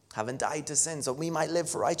 having died to sin, so we might live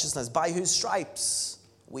for righteousness, by whose stripes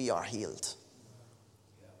we are healed.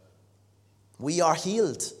 We are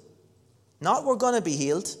healed. Not we're going to be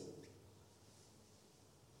healed.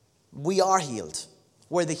 We are healed.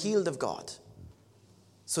 We're the healed of God.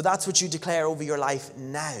 So that's what you declare over your life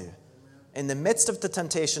now. In the midst of the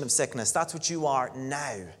temptation of sickness, that's what you are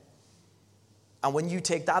now. And when you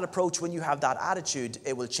take that approach, when you have that attitude,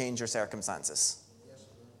 it will change your circumstances.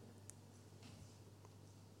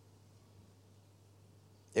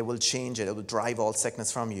 It will change it. It will drive all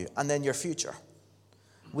sickness from you. And then your future.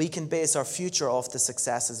 We can base our future off the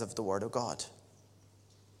successes of the Word of God.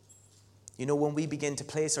 You know, when we begin to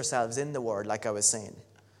place ourselves in the Word, like I was saying,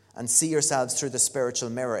 and see ourselves through the spiritual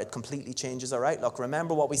mirror, it completely changes our outlook.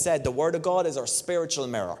 Remember what we said, the Word of God is our spiritual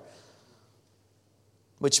mirror.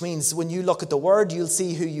 Which means when you look at the Word, you'll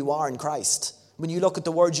see who you are in Christ. When you look at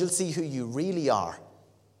the Word, you'll see who you really are.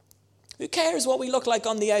 Who cares what we look like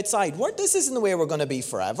on the outside? This isn't the way we're going to be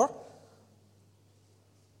forever.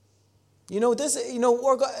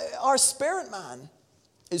 Our spirit man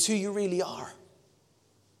is who you really are.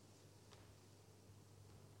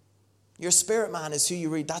 Your spirit man is who you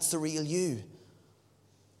really, that's the real you.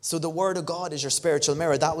 So the Word of God is your spiritual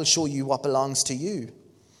mirror. That will show you what belongs to you.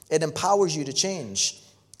 It empowers you to change.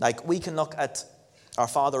 Like we can look at our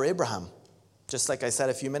father Abraham, just like I said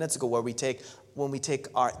a few minutes ago, when we take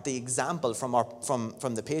the example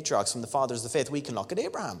from the patriarchs, from the fathers of the faith, we can look at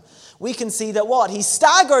Abraham. We can see that what? He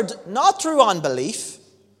staggered not through unbelief,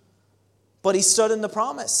 but he stood in the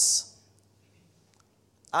promise.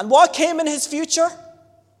 And what came in his future?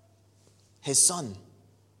 His son.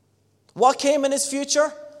 What came in his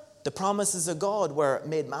future? The promises of God were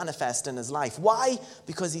made manifest in his life. Why?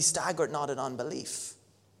 Because he staggered not in unbelief.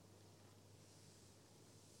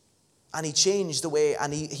 And he changed the way,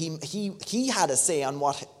 and he had a say on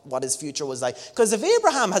what his future was like. Because if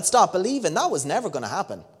Abraham had stopped believing, that was never going to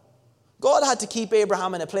happen. God had to keep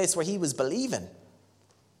Abraham in a place where he was believing.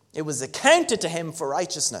 It was accounted to him for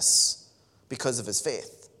righteousness because of his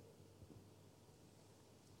faith.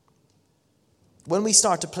 When we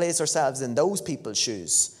start to place ourselves in those people's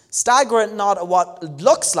shoes, stagger not at what it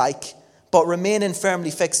looks like, but remaining firmly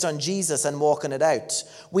fixed on Jesus and walking it out,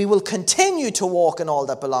 we will continue to walk in all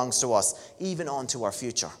that belongs to us, even onto our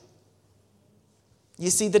future. You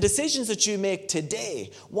see, the decisions that you make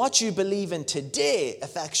today, what you believe in today,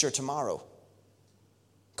 affects your tomorrow.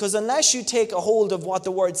 Because unless you take a hold of what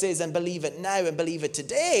the Word says and believe it now and believe it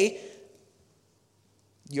today,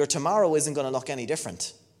 your tomorrow isn't going to look any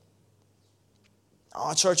different.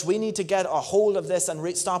 Oh, church, we need to get a hold of this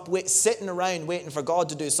and stop sitting around waiting for God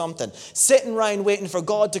to do something. Sitting around waiting for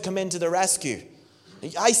God to come into the rescue.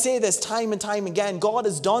 I say this time and time again. God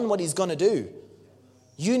has done what he's going to do.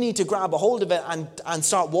 You need to grab a hold of it and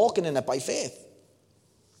start walking in it by faith.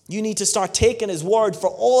 You need to start taking his word for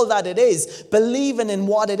all that it is, believing in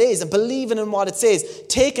what it is and believing in what it says,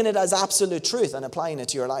 taking it as absolute truth and applying it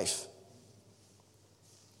to your life.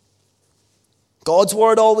 God's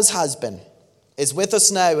word always has been, is with us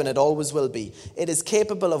now, and it always will be. It is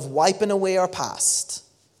capable of wiping away our past,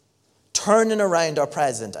 turning around our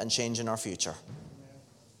present, and changing our future.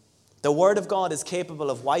 The Word of God is capable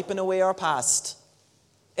of wiping away our past.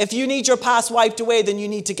 If you need your past wiped away, then you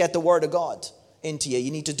need to get the Word of God into you. You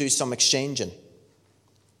need to do some exchanging.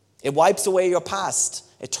 It wipes away your past,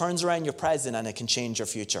 it turns around your present, and it can change your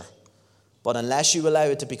future. But unless you allow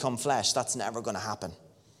it to become flesh, that's never going to happen.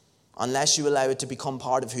 Unless you allow it to become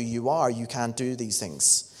part of who you are, you can't do these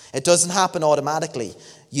things. It doesn't happen automatically.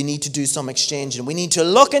 You need to do some exchanging. We need to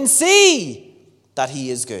look and see that he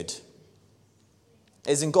is good.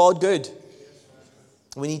 Isn't God good?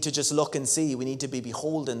 We need to just look and see. We need to be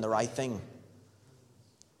beholding the right thing.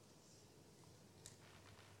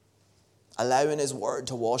 Allowing his word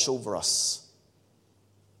to wash over us.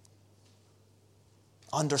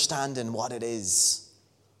 Understanding what it is.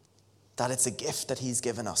 That it's a gift that he's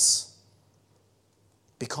given us.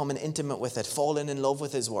 Becoming intimate with it. Falling in love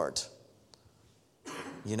with his word.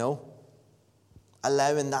 You know?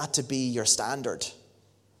 Allowing that to be your standard.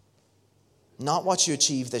 Not what you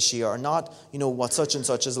achieve this year. Or not, what such and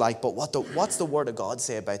such is like. But what's the word of God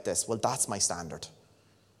say about this? Well, that's my standard.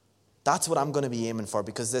 That's what I'm going to be aiming for.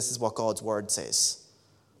 Because this is what God's word says.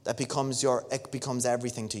 It becomes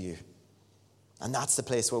everything to you. And that's the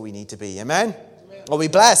place where we need to be. Amen? Are we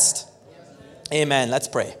blessed? Amen. Let's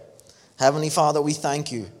pray. Heavenly Father, we thank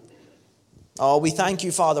you. Oh, we thank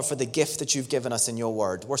you, Father, for the gift that you've given us in your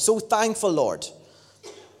word. We're so thankful, Lord,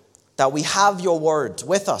 that we have your word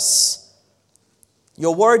with us.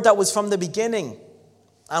 Your word that was from the beginning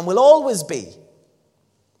and will always be.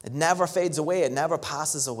 It never fades away. It never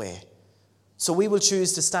passes away. So we will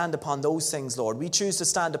choose to stand upon those things, Lord. We choose to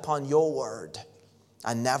stand upon your word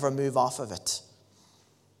and never move off of it.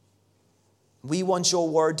 We want your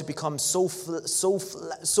word to become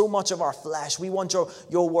so much of our flesh. We want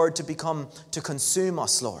your word to consume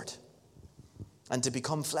us, Lord, and to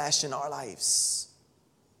become flesh in our lives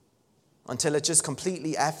until it just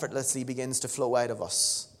completely effortlessly begins to flow out of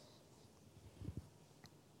us.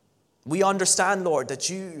 We understand, Lord,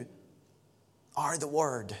 that you are the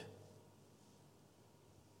word.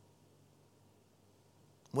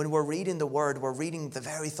 When we're reading the word, we're reading the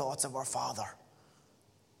very thoughts of our Father.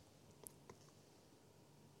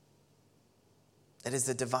 It is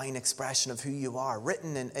the divine expression of who you are,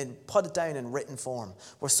 written and put it down in written form.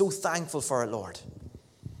 We're so thankful for it, Lord.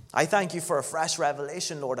 I thank you for a fresh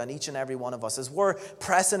revelation, Lord, on each and every one of us. As we're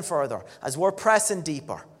pressing further, as we're pressing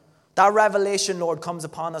deeper, that revelation, Lord, comes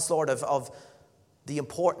upon us, Lord, of the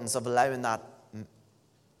importance of allowing that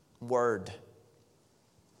word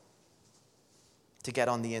to get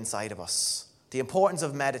on the inside of us. The importance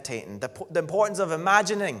of meditating, the importance of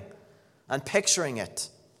imagining and picturing it.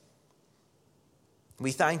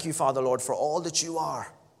 We thank you, Father, Lord, for all that you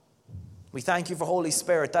are. We thank you for Holy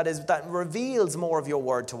Spirit that reveals more of your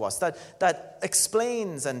word to us, that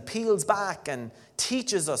explains and peels back and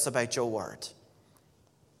teaches us about your word.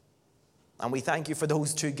 And we thank you for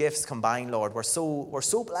those two gifts combined, Lord. We're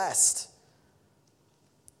so blessed.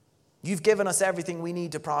 You've given us everything we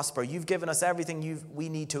need to prosper. You've given us everything we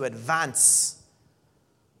need to advance.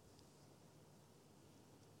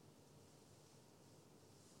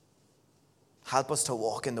 Help us to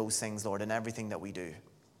walk in those things, Lord, in everything that we do.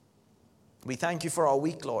 We thank you for our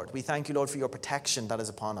week, Lord. We thank you, Lord, for your protection that is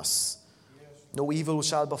upon us. No evil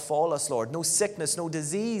shall befall us, Lord. No sickness, no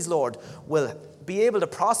disease, Lord, will be able to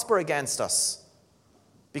prosper against us.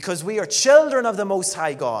 Because we are children of the Most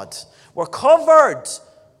High God. We're covered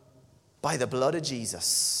by the blood of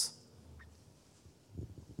Jesus.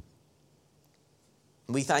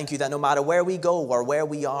 We thank you that no matter where we go or where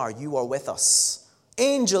we are, you are with us.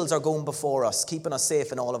 Angels are going before us, keeping us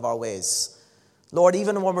safe in all of our ways. Lord,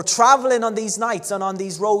 even when we're traveling on these nights and on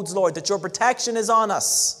these roads, Lord, that your protection is on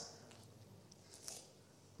us.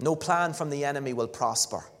 No plan from the enemy will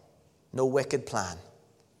prosper. No wicked plan.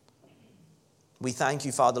 We thank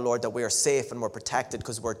you, Father, Lord, that we are safe and we're protected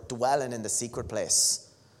because we're dwelling in the secret place.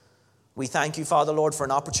 We thank you, Father, Lord, for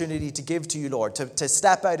an opportunity to give to you, Lord, to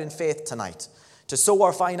step out in faith tonight, to sow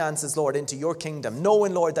our finances, Lord, into your kingdom,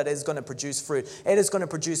 knowing, Lord, that it is going to produce fruit. It is going to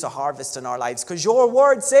produce a harvest in our lives because your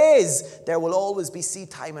word says there will always be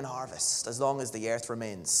seed time and harvest as long as the earth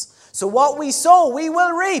remains. So what we sow, we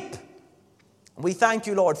will reap. We thank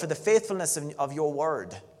you, Lord, for the faithfulness of your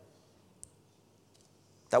word.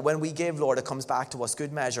 That when we give, Lord, it comes back to us,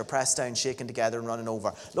 good measure, pressed down, shaken together, and running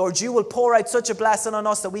over. Lord, you will pour out such a blessing on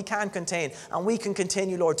us that we can't contain. And we can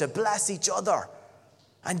continue, Lord, to bless each other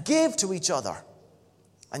and give to each other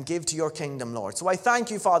and give to your kingdom, Lord. So I thank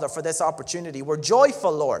you, Father, for this opportunity. We're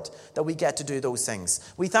joyful, Lord, that we get to do those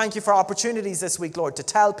things. We thank you for opportunities this week, Lord, to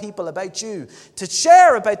tell people about you, to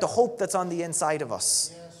share about the hope that's on the inside of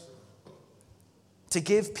us, to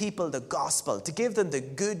give people the gospel, to give them the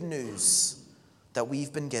good news that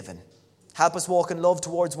we've been given. Help us walk in love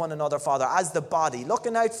towards one another, Father, as the body,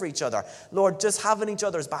 looking out for each other. Lord, just having each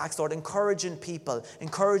other's backs, Lord, encouraging people,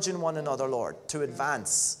 encouraging one another, Lord, to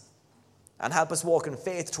advance. And help us walk in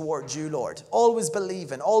faith towards you, Lord. Always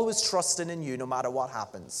believing, always trusting in you, no matter what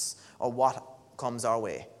happens or what comes our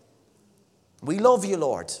way. We love you,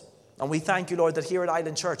 Lord. And we thank you, Lord, that here at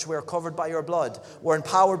Island Church, we are covered by your blood. We're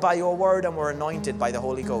empowered by your word and we're anointed by the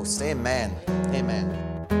Holy Ghost. Amen. Amen.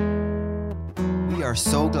 We are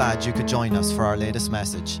so glad you could join us for our latest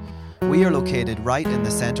message. We are located right in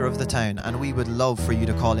the centre of the town and we would love for you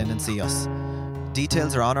to call in and see us.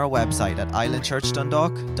 Details are on our website at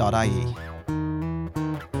islandchurchdundalk.ie.